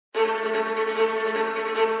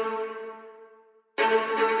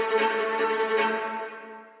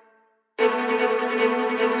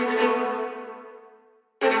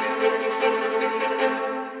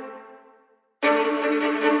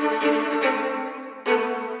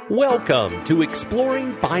Welcome to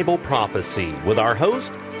Exploring Bible Prophecy with our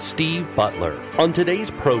host, Steve Butler. On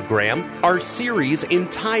today's program, our series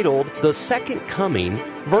entitled The Second Coming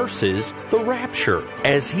versus the Rapture,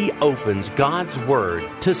 as he opens God's Word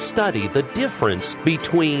to study the difference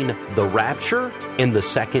between the rapture and the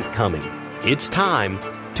second coming. It's time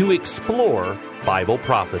to explore Bible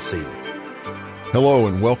prophecy. Hello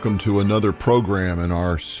and welcome to another program in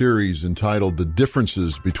our series entitled The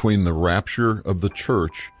Differences Between the Rapture of the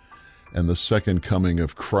Church and the Second Coming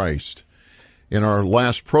of Christ. In our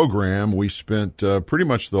last program, we spent pretty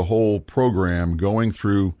much the whole program going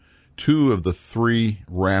through two of the three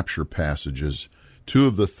rapture passages, two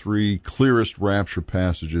of the three clearest rapture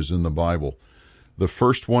passages in the Bible. The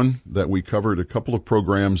first one that we covered a couple of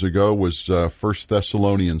programs ago was 1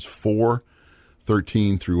 Thessalonians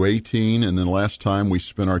 4:13 through 18, and then last time we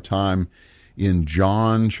spent our time in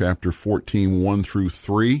John chapter 14, 1 through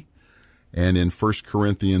 3, and in 1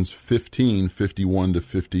 Corinthians 15, 51 to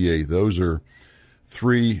 58. Those are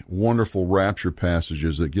three wonderful rapture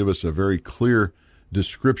passages that give us a very clear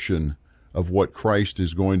description of what Christ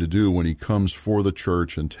is going to do when he comes for the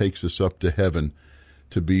church and takes us up to heaven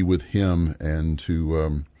to be with him and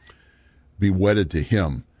to be wedded to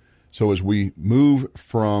him. So as we move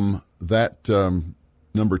from that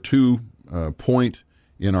number two point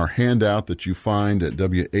in our handout that you find at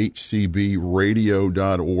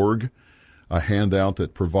whcbradio.org, a handout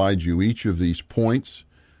that provides you each of these points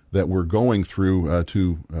that we're going through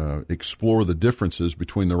to explore the differences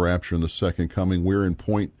between the rapture and the second coming. We're in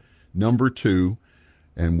point number 2,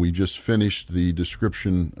 and we just finished the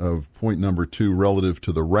description of point number 2 relative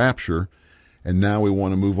to the rapture, and now we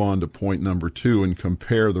want to move on to point number 2 and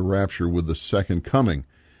compare the rapture with the second coming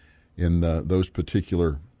in those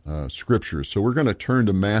particular scriptures. So we're going to turn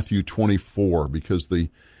to Matthew 24, because the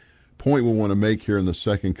point we want to make here in the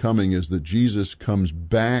second coming is that Jesus comes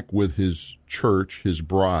back with his church, his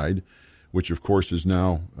bride, which of course is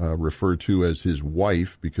now referred to as his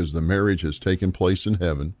wife because the marriage has taken place in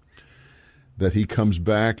heaven, that he comes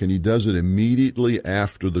back and he does it immediately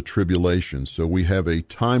after the tribulation. So we have a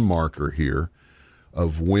time marker here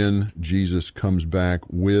of when Jesus comes back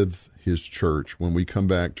with his church, when we come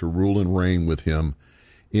back to rule and reign with him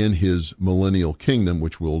in his millennial kingdom,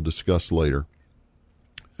 which we'll discuss later.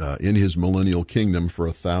 In his millennial kingdom for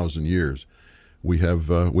 1,000 years. We have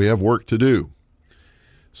work to do.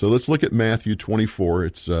 So let's look at Matthew 24.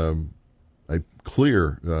 It's a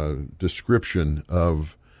clear description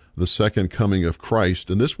of the second coming of Christ,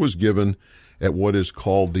 and this was given at what is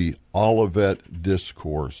called the Olivet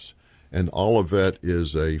Discourse. And Olivet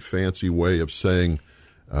is a fancy way of saying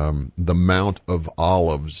the Mount of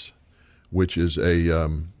Olives, which is a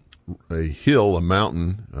hill, a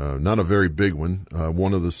mountain, not a very big one,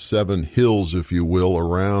 one of the 7 hills, if you will,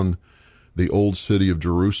 around the old city of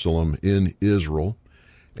Jerusalem in Israel.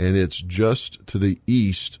 And it's just to the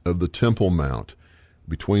east of the Temple Mount.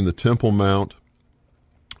 Between the Temple Mount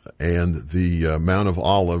and the Mount of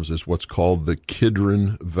Olives is what's called the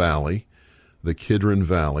Kidron Valley, and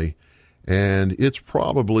it's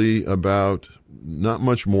probably about not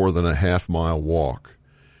much more than a half-mile walk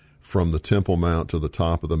from the Temple Mount to the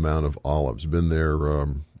top of the Mount of Olives. Been there,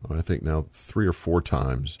 I think now 3 or 4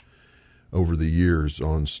 times over the years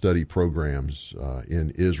on study programs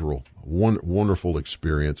in Israel. Wonderful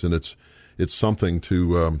experience, and it's something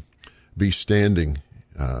to be standing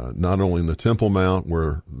not only in the Temple Mount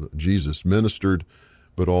where Jesus ministered,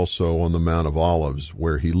 but also on the Mount of Olives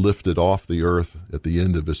where he lifted off the earth at the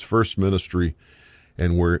end of his first ministry,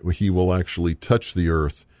 and where he will actually touch the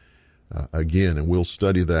earth again, and we'll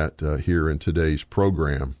study that here in today's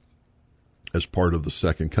program as part of the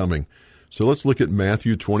second coming. So let's look at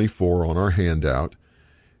Matthew 24 on our handout,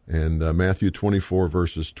 and Matthew 24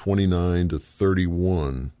 verses 29 to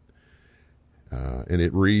 31. And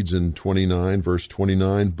it reads in verse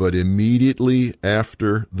 29, "But immediately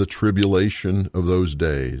after the tribulation of those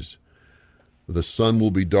days, the sun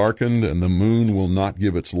will be darkened, and the moon will not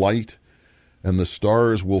give its light, and the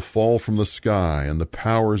stars will fall from the sky, and the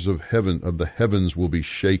powers of the heavens will be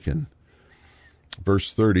shaken."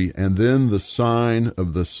 Verse 30, "And then the sign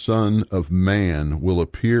of the Son of Man will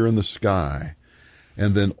appear in the sky,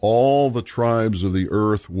 and then all the tribes of the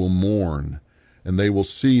earth will mourn, and they will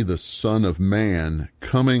see the Son of Man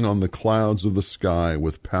coming on the clouds of the sky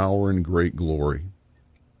with power and great glory."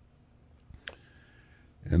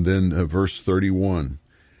 And then verse 31,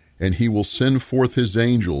 "And he will send forth his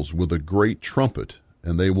angels with a great trumpet,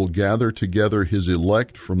 and they will gather together his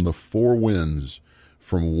elect from the 4 winds,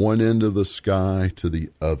 from one end of the sky to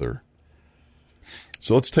the other."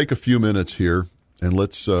 So let's take a few minutes here and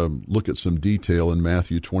let's look at some detail in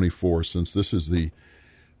Matthew 24, since this is the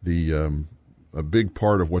a big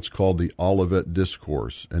part of what's called the Olivet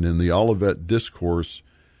Discourse. And in the Olivet Discourse,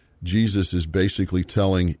 Jesus is basically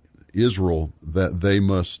telling Israel that they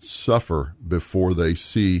must suffer before they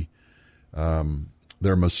see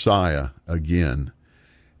their Messiah again.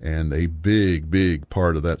 And a big, big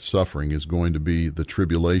part of that suffering is going to be the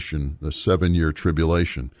tribulation, the 7-year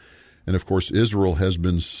tribulation. And of course, Israel has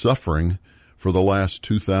been suffering for the last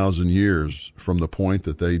 2,000 years from the point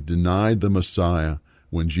that they denied the Messiah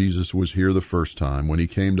when Jesus was here the first time, when he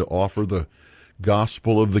came to offer the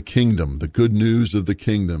gospel of the kingdom, the good news of the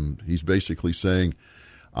kingdom. He's basically saying,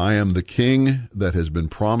 I am the king that has been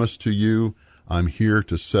promised to you. I'm here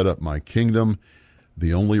to set up my kingdom.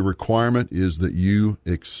 The only requirement is that you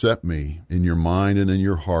accept me in your mind and in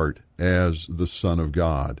your heart as the Son of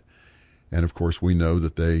God. And of course, we know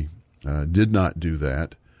that they did not do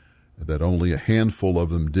that only a handful of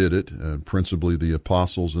them did it, principally the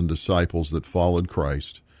apostles and disciples that followed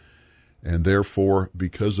Christ. And therefore,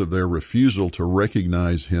 because of their refusal to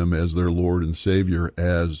recognize him as their Lord and Savior,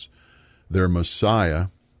 as their Messiah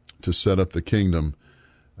to set up the kingdom,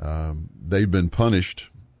 they've been punished.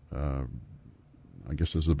 I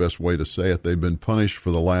guess is the best way to say it. They've been punished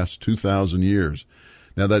for the last 2,000 years.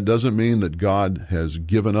 Now, that doesn't mean that God has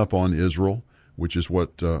given up on Israel, which is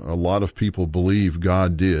what a lot of people believe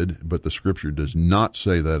God did, but the Scripture does not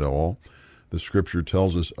say that at all. The Scripture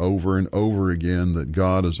tells us over and over again that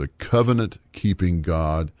God is a covenant-keeping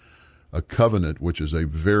God, a covenant which is a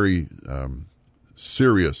very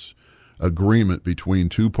serious agreement between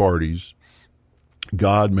two parties.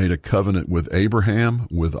 God made a covenant with Abraham,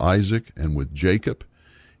 with Isaac, and with Jacob.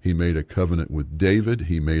 He made a covenant with David.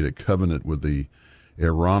 He made a covenant with the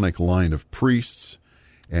Aaronic line of priests.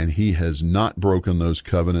 And he has not broken those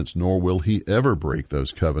covenants, nor will he ever break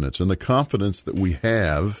those covenants. And the confidence that we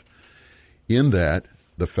have in that,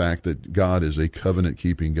 the fact that God is a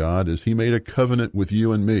covenant-keeping God, is he made a covenant with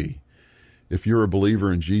you and me. If you're a believer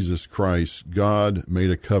in Jesus Christ, God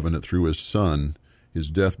made a covenant through his Son, his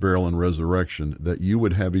death, burial, and resurrection, that you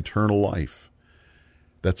would have eternal life.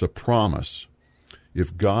 That's a promise.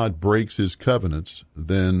 If God breaks his covenants,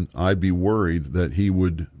 then I'd be worried that he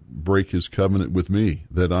would break his covenant with me,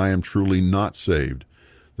 that I am truly not saved,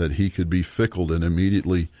 that he could be fickle and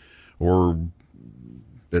immediately or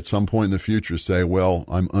at some point in the future say, well,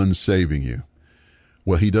 I'm unsaving you.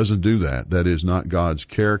 Well, he doesn't do that. That is not God's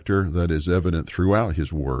character. That is evident throughout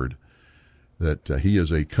his word, that he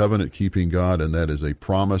is a covenant-keeping God, and that is a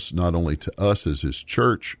promise not only to us as his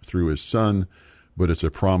church through his Son, but it's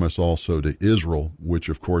a promise also to Israel, which,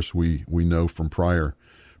 of course, we know from prior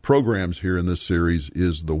programs here in this series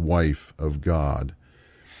is the wife of God.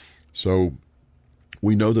 So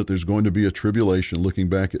we know that there's going to be a tribulation. Looking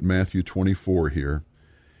back at Matthew 24 here,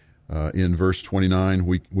 in verse 29,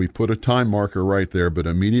 we put a time marker right there, but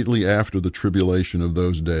immediately after the tribulation of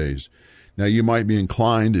those days. Now, you might be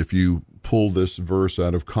inclined, if you pull this verse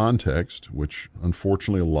out of context, which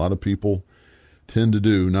unfortunately a lot of people tend to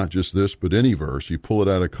do, not just this, but any verse, you pull it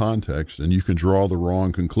out of context and you can draw the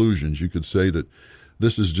wrong conclusions. You could say that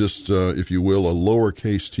this is just, if you will, a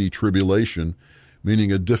lowercase t tribulation,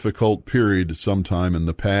 meaning a difficult period sometime in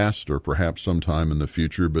the past or perhaps sometime in the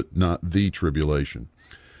future, but not the tribulation.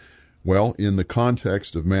 Well, in the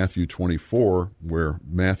context of Matthew 24, where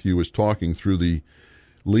Matthew is talking through the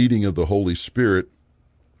leading of the Holy Spirit,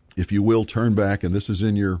 if you will, turn back, and this is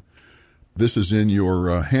in your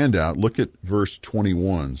handout. Look at verse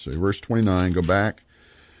 21. So verse 29, go back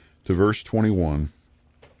to verse 21,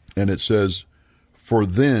 and it says, "For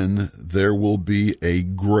then there will be a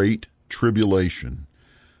great tribulation,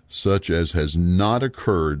 such as has not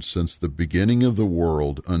occurred since the beginning of the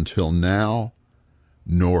world until now,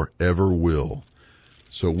 nor ever will."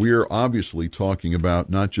 So we are obviously talking about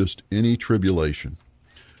not just any tribulation,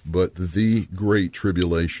 but the great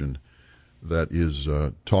tribulation that is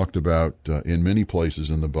talked about in many places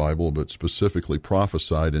in the Bible, but specifically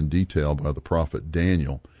prophesied in detail by the prophet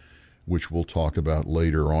Daniel, which we'll talk about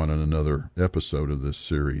later on in another episode of this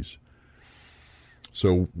series.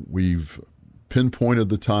 So we've pinpointed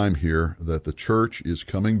the time here that the church is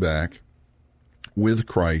coming back with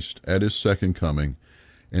Christ at his second coming,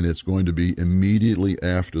 and it's going to be immediately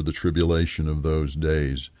after the tribulation of those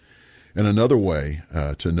days. And another way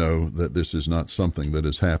to know that this is not something that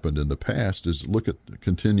has happened in the past is look at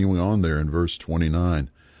continuing on there in verse 29.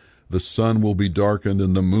 "The sun will be darkened,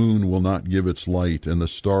 and the moon will not give its light, and the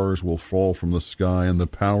stars will fall from the sky, and the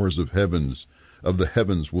powers of the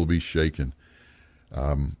heavens will be shaken."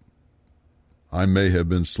 I may have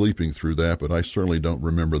been sleeping through that, but I certainly don't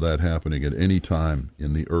remember that happening at any time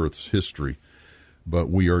in the earth's history. But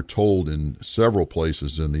we are told in several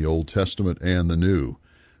places in the Old Testament and the New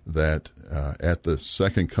that at the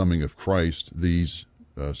second coming of Christ, these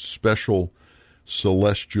special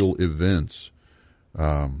celestial events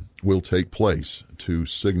will take place to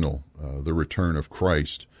signal the return of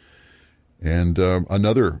Christ. And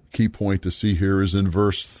another key point to see here is in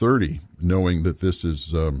verse 30, knowing that this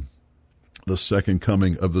is the second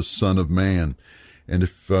coming of the Son of Man. And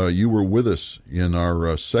if you were with us in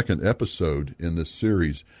our second episode in this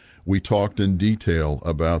series, we talked in detail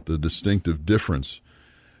about the distinctive difference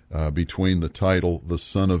between the title, the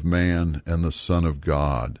Son of Man, and the Son of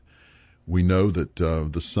God. We know that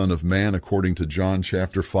the Son of Man, according to John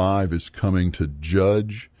chapter 5, is coming to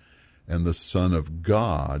judge, and the Son of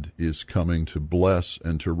God is coming to bless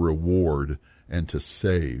and to reward and to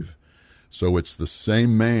save. So it's the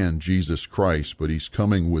same man, Jesus Christ, but he's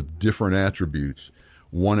coming with different attributes.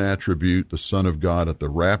 One attribute, the Son of God at the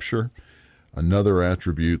rapture. Another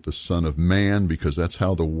attribute, the Son of Man, because that's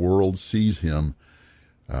how the world sees him,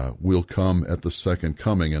 will come at the second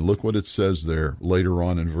coming. And look what it says there later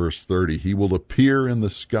on in verse 30. He will appear in the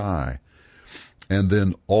sky, and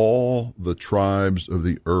then all the tribes of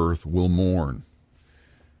the earth will mourn.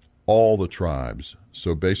 All the tribes.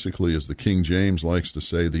 So basically, as the King James likes to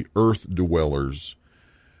say, the earth dwellers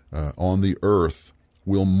on the earth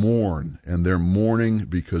will mourn, and they're mourning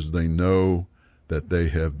because they know that they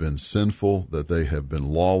have been sinful, that they have been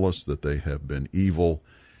lawless, that they have been evil,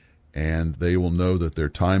 and they will know that their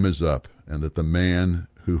time is up, and that the man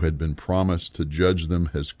who had been promised to judge them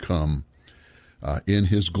has come in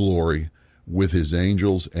his glory with his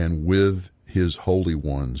angels and with his holy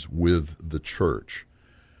ones, with the church.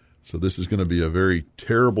 So this is going to be a very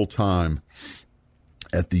terrible time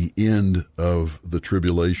at the end of the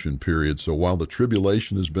tribulation period. So while the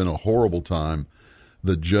tribulation has been a horrible time,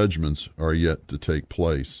 the judgments are yet to take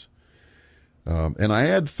place. And I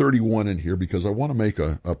add 31 in here because I want to make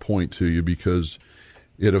a point to you, because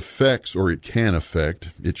it affects, or it can affect,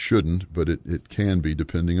 it shouldn't, but it can be,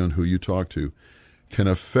 depending on who you talk to, can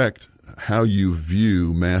affect how you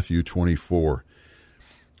view Matthew 24.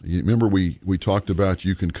 You remember we talked about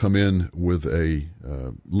you can come in with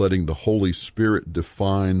letting the Holy Spirit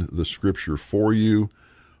define the Scripture for you,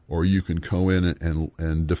 or you can go in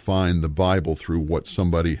and define the Bible through what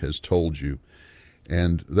somebody has told you.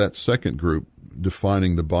 And that second group,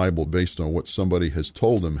 defining the Bible based on what somebody has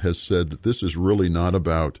told them, has said that this is really not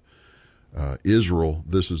about Israel,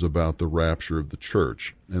 this is about the rapture of the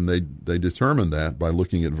church. And they determined that by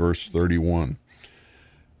looking at verse 31.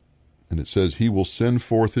 And it says, he will send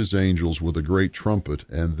forth his angels with a great trumpet,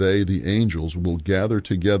 and they, the angels, will gather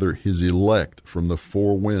together his elect from the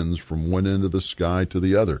four winds, from one end of the sky to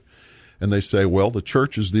the other. And they say, well, the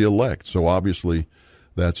church is the elect, so obviously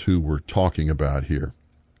that's who we're talking about here.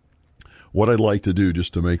 What I'd like to do,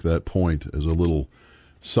 just to make that point as a little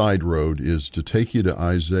side road, is to take you to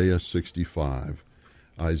Isaiah 65.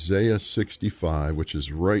 Isaiah 65, which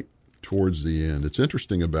is right towards the end. It's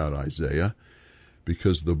interesting about Isaiah,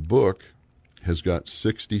 because the book has got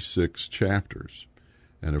 66 chapters.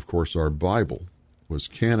 And of course, our Bible was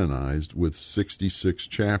canonized with 66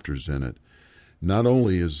 chapters in it. Not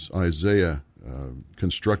only is Isaiah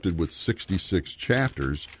constructed with 66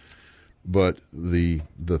 chapters, but the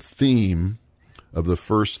theme of the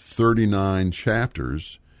first 39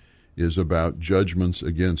 chapters is about judgments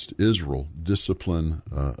against Israel, discipline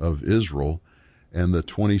of Israel, and the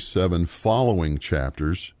 27 following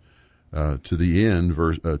chapters to the end,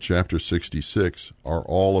 chapter 66, are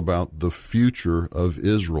all about the future of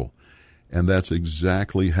Israel. And that's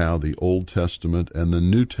exactly how the Old Testament and the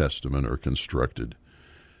New Testament are constructed,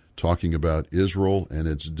 talking about Israel and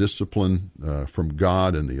its discipline from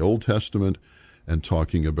God in the Old Testament, and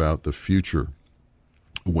talking about the future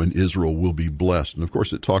when Israel will be blessed. And of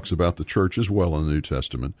course, it talks about the church as well in the New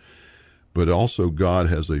Testament, but also God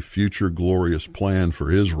has a future glorious plan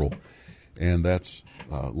for Israel, and that's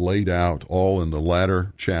laid out all in the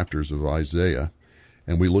latter chapters of Isaiah.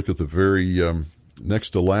 And we look at the very next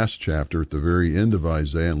to last chapter at the very end of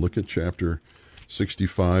Isaiah, and look at chapter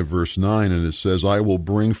 65, verse 9, and it says, I will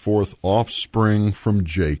bring forth offspring from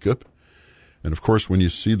Jacob. And of course, when you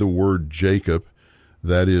see the word Jacob,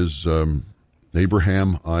 that is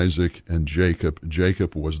Abraham, Isaac, and Jacob.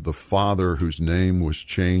 Jacob was the father whose name was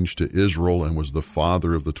changed to Israel and was the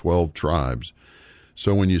father of the 12 tribes.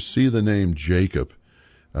 So when you see the name Jacob,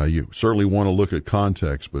 you certainly want to look at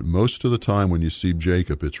context, but most of the time when you see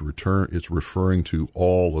Jacob, it's referring to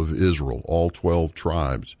all of Israel, all 12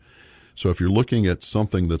 tribes. So if you're looking at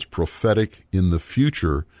something that's prophetic in the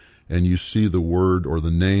future and you see the word or the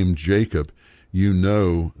name Jacob, you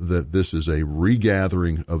know that this is a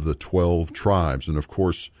regathering of the 12 tribes. And of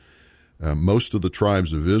course, most of the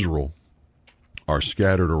tribes of Israel are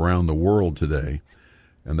scattered around the world today.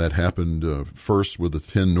 And that happened first with the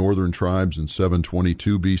 10 northern tribes in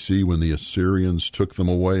 722 BC when the Assyrians took them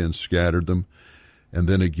away and scattered them. And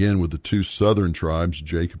then again with the 2 southern tribes,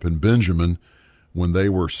 Jacob and Benjamin, when they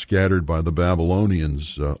were scattered by the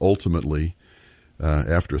Babylonians ultimately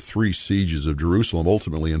after 3 sieges of Jerusalem,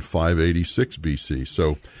 ultimately in 586 BC.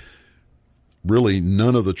 So really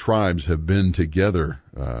none of the tribes have been together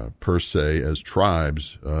per se as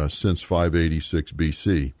tribes since 586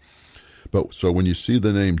 BC. But so when you see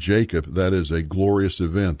the name Jacob, that is a glorious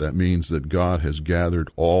event. That means that God has gathered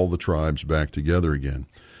all the tribes back together again.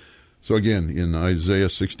 So again, in Isaiah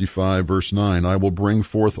 65, verse 9, I will bring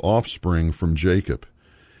forth offspring from Jacob,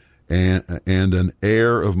 and an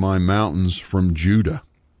heir of my mountains from Judah.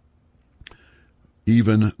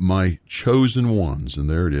 Even my chosen ones, and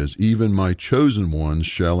there it is, even my chosen ones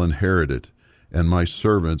shall inherit it, and my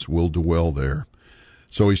servants will dwell there.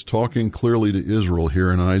 So he's talking clearly to Israel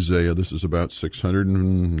here in Isaiah. This is about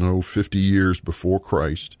 650 years before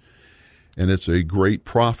Christ. And it's a great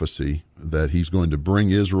prophecy that he's going to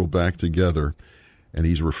bring Israel back together, and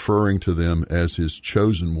he's referring to them as his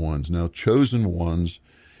chosen ones. Now, chosen ones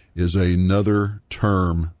is another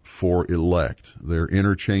term for elect. They're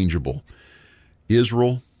interchangeable.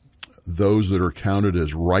 Israel, those that are counted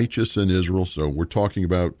as righteous in Israel, so we're talking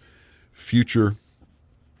about future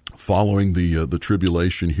following the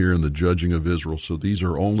tribulation here and the judging of Israel. So these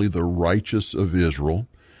are only the righteous of Israel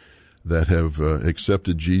that have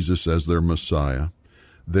accepted Jesus as their Messiah.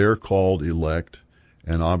 They're called elect,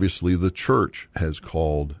 and obviously the church is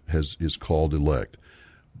called elect.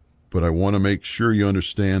 But I want to make sure you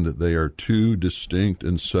understand that they are 2 distinct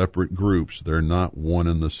and separate groups. They're not one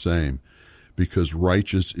and the same, because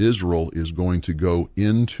righteous Israel is going to go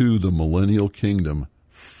into the millennial kingdom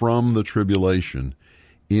from the tribulation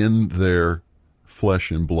in their flesh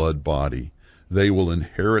and blood body. They will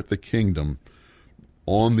inherit the kingdom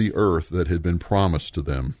on the earth that had been promised to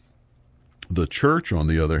them. The church, on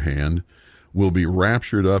the other hand, will be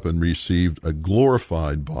raptured up and receive a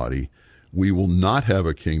glorified body. We will not have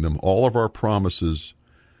a kingdom. All of our promises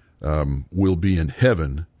will be in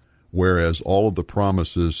heaven, whereas all of the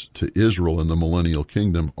promises to Israel in the millennial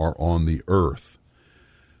kingdom are on the earth.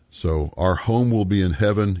 So our home will be in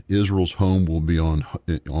heaven. Israel's home will be on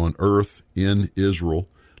earth in Israel,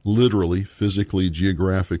 literally, physically,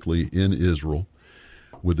 geographically in Israel,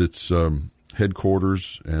 with its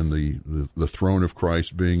headquarters and the throne of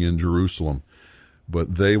Christ being in Jerusalem.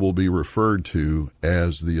 But they will be referred to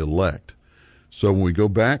as the elect. So when we go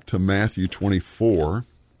back to Matthew 24,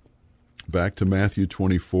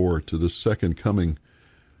 to the second coming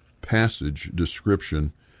passage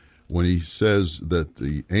description, when he says that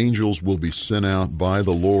the angels will be sent out by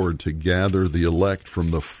the Lord to gather the elect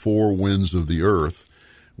from the 4 winds of the earth,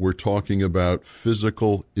 we're talking about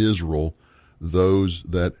physical Israel, those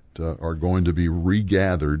that are going to be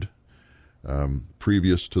regathered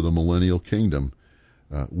previous to the millennial kingdom,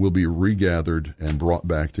 will be regathered and brought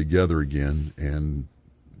back together again and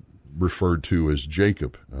referred to as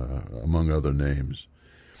Jacob, among other names.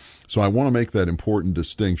 So I want to make that important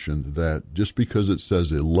distinction that just because it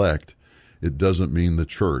says elect, it doesn't mean the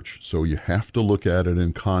church. So you have to look at it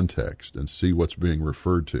in context and see what's being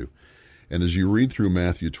referred to. And as you read through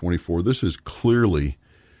Matthew 24, this is clearly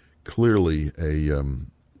the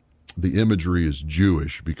imagery is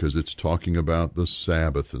Jewish because it's talking about the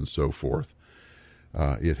Sabbath and so forth.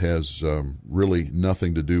 It has really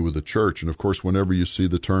nothing to do with the church. And of course, whenever you see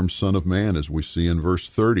the term Son of Man, as we see in verse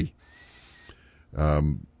 30,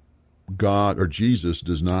 God or Jesus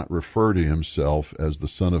does not refer to himself as the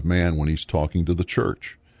Son of Man when he's talking to the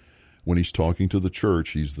church. When he's talking to the church,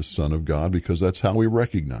 he's the Son of God because that's how we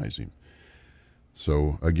recognize him.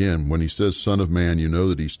 So again, when he says Son of Man, you know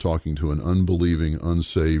that he's talking to an unbelieving,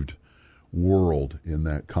 unsaved world in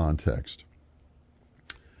that context.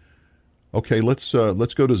 Okay, let's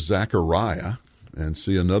go to Zechariah and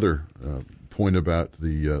see another point about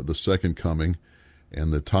the second coming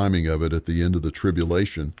and the timing of it at the end of the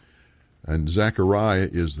tribulation. And Zechariah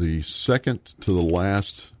is the second to the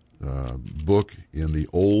last book in the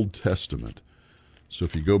Old Testament. So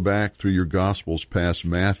if you go back through your Gospels past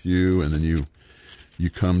Matthew, and then you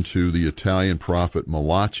come to the Italian prophet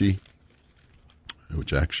Malachi,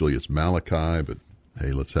 which actually it's Malachi, but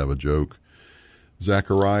hey, let's have a joke.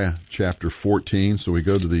 Zechariah chapter 14. So we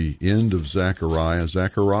go to the end of Zechariah.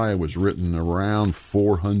 Zechariah was written around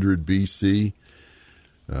 400 BC.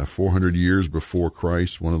 400 years before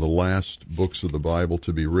Christ, one of the last books of the Bible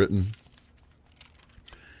to be written.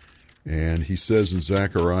 And he says in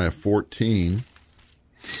Zechariah 14,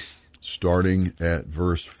 starting at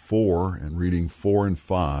verse 4 and reading 4 and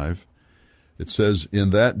 5, It says,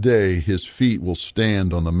 in that day his feet will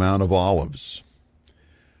stand on the Mount of Olives,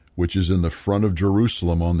 which is in the front of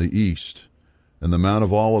Jerusalem on the east. And the Mount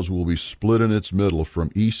of Olives will be split in its middle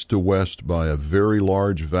from east to west by a very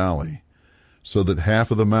large valley, so that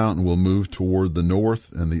half of the mountain will move toward the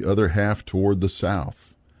north and the other half toward the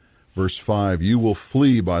south. Verse 5, you will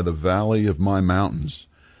flee by the valley of my mountains,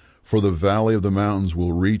 for the valley of the mountains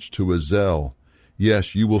will reach to Azel.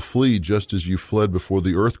 Yes, you will flee just as you fled before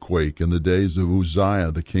the earthquake in the days of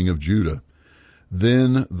Uzziah, the king of Judah.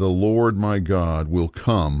 Then the Lord my God will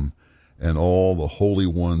come, and all the holy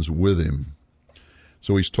ones with him.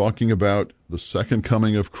 So he's talking about the second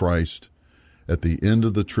coming of Christ at the end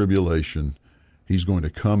of the tribulation. He's going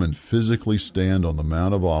to come and physically stand on the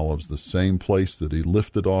Mount of Olives, the same place that he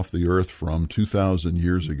lifted off the earth from 2,000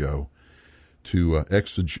 years ago, to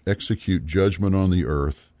execute judgment on the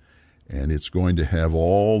earth. And it's going to have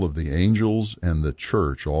all of the angels and the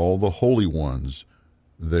church, all the holy ones,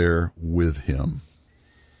 there with him.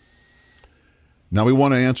 Now we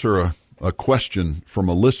want to answer a question from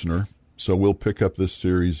a listener, so we'll pick up this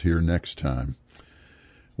series here next time.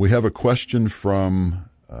 We have a question from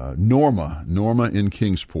Norma in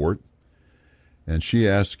Kingsport, and she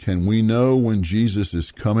asks, can we know when Jesus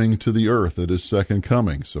is coming to the earth at his second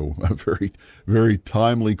coming? So a very, very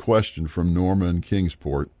timely question from Norma in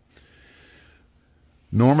Kingsport.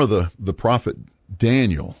 Norma, the prophet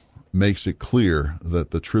Daniel, makes it clear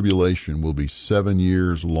that the tribulation will be 7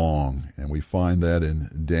 years long, and we find that in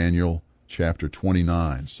Daniel chapter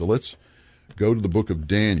 29. So let's go to the book of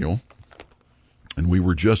Daniel, and we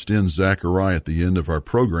were just in Zechariah at the end of our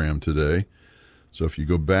program today. So if you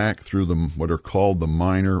go back through what are called the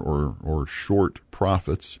minor or short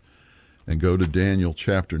prophets and go to Daniel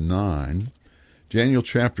chapter 9, Daniel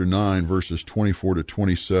chapter 9, verses 24 to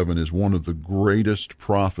 27 is one of the greatest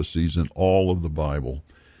prophecies in all of the Bible.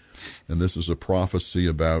 And this is a prophecy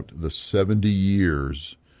about the 70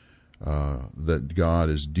 years that God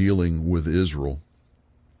is dealing with Israel.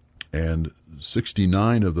 And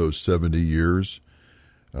 69 of those 70 years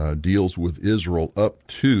deals with Israel up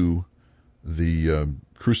to the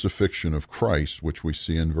crucifixion of Christ, which we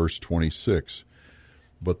see in verse 26.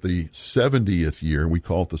 But the 70th year, we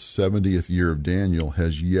call it the 70th year of Daniel,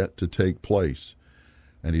 has yet to take place.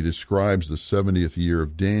 And he describes the 70th year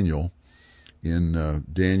of Daniel in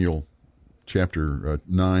Daniel chapter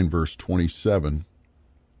 9, verse 27.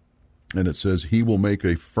 And it says, he will make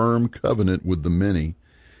a firm covenant with the many.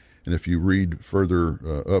 And if you read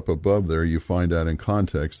further up above there, you find out in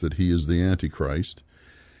context that he is the Antichrist.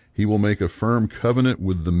 He will make a firm covenant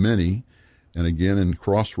with the many. And again, in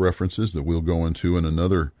cross-references that we'll go into in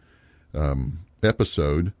another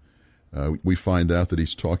episode, we find out that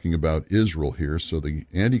he's talking about Israel here. So the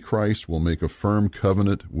Antichrist will make a firm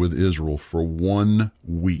covenant with Israel for 1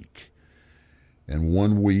 week. And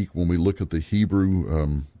 1 week, when we look at the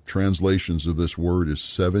Hebrew translations of this word, is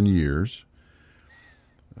 7 years.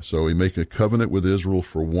 So he make a covenant with Israel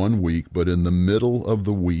for 1 week, but in the middle of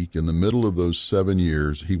the week, in the middle of those 7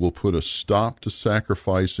 years, he will put a stop to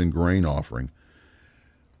sacrifice and grain offering.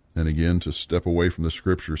 And again, to step away from the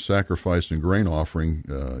scripture, sacrifice and grain offering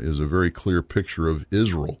is a very clear picture of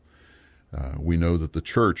Israel. We know that the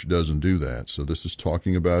church doesn't do that, so this is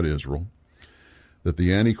talking about Israel. That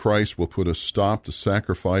the Antichrist will put a stop to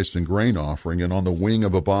sacrifice and grain offering, and on the wing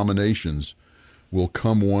of abominations will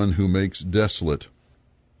come one who makes desolate,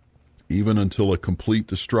 even until a complete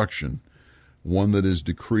destruction. One that is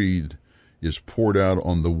decreed is poured out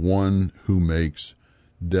on the one who makes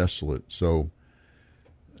desolate. So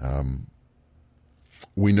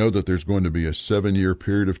we know that there's going to be a 7-year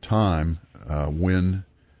period of time when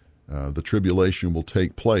the tribulation will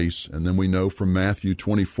take place. And then we know from Matthew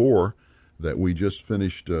 24 that we just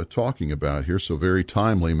finished talking about here, so very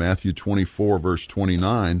timely, Matthew 24, verse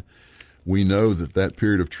 29, we know that that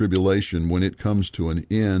period of tribulation, when it comes to an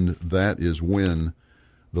end, that is when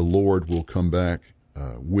the Lord will come back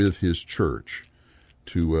with his church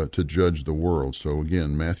to judge the world. So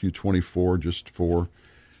again, Matthew 24, just for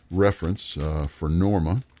reference for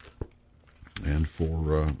Norma and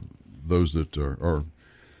for those that are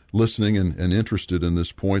listening and interested in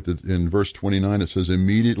this point, that in verse 29 it says,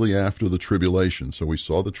 immediately after the tribulation. So we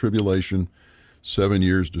saw the tribulation, 7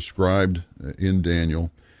 years described in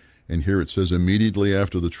Daniel. And here it says, immediately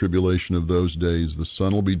after the tribulation of those days, the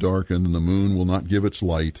sun will be darkened, and the moon will not give its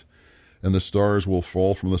light, and the stars will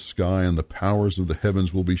fall from the sky, and the powers of the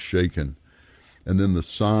heavens will be shaken. And then the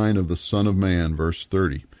sign of the Son of Man, verse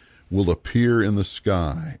 30, will appear in the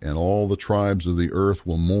sky, and all the tribes of the earth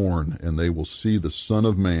will mourn, and they will see the Son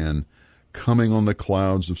of Man coming on the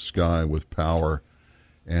clouds of sky with power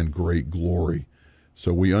and great glory.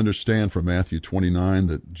 So we understand from Matthew 29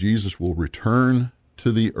 that Jesus will return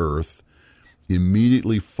to the earth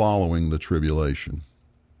immediately following the tribulation.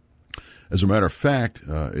 As a matter of fact,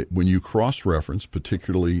 when you cross-reference,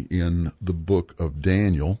 particularly in the book of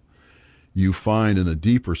Daniel, you find in a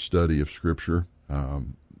deeper study of Scripture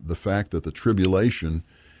the fact that the tribulation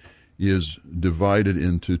is divided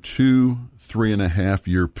into 2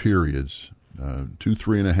 3.5-year periods, 2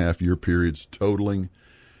 3.5-year periods totaling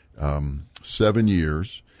 7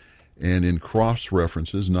 years. And in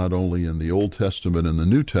cross-references, not only in the Old Testament and the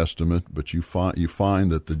New Testament, but you find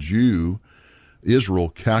that the Israel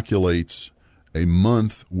calculates a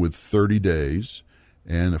month with 30 days,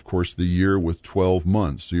 and of course the year with 12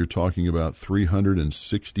 months. So you're talking about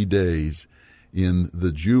 360 days in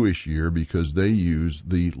the Jewish year because they use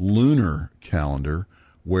the lunar calendar,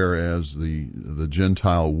 whereas the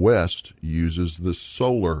Gentile West uses the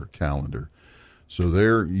solar calendar. So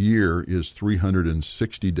their year is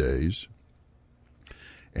 360 days.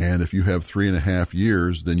 And if you have 3.5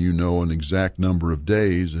 years, then you know an exact number of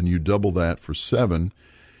days, and you double that for 7,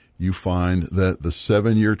 you find that the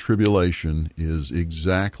 7-year tribulation is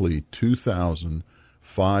exactly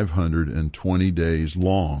 2,520 days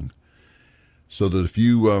long. So that if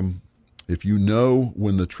you know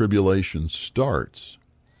when the tribulation starts,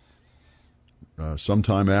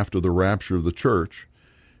 sometime after the rapture of the church,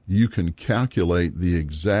 you can calculate the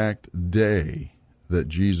exact day that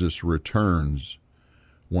Jesus returns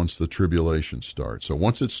once the tribulation starts. So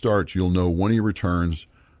once it starts, you'll know when he returns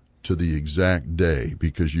to the exact day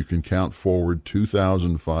because you can count forward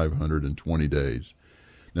 2,520 days.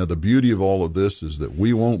 Now, the beauty of all of this is that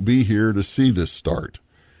we won't be here to see this start.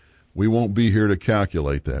 We won't be here to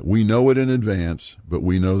calculate that. We know it in advance, but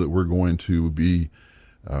we know that we're going to be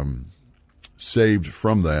saved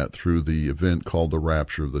from that through the event called the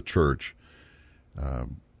rapture of the church.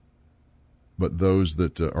 But those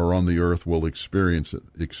that are on the earth will experience that,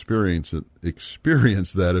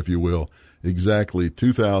 if you will, exactly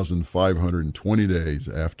 2,520 days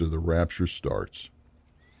after the rapture starts.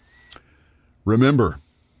 Remember,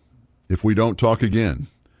 if we don't talk again,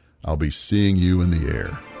 I'll be seeing you in the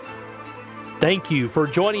air. Thank you for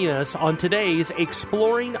joining us on today's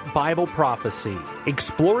Exploring Bible Prophecy.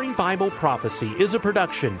 Exploring Bible Prophecy is a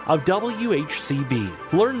production of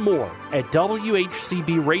WHCB. Learn more at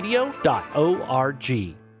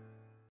WHCBradio.org.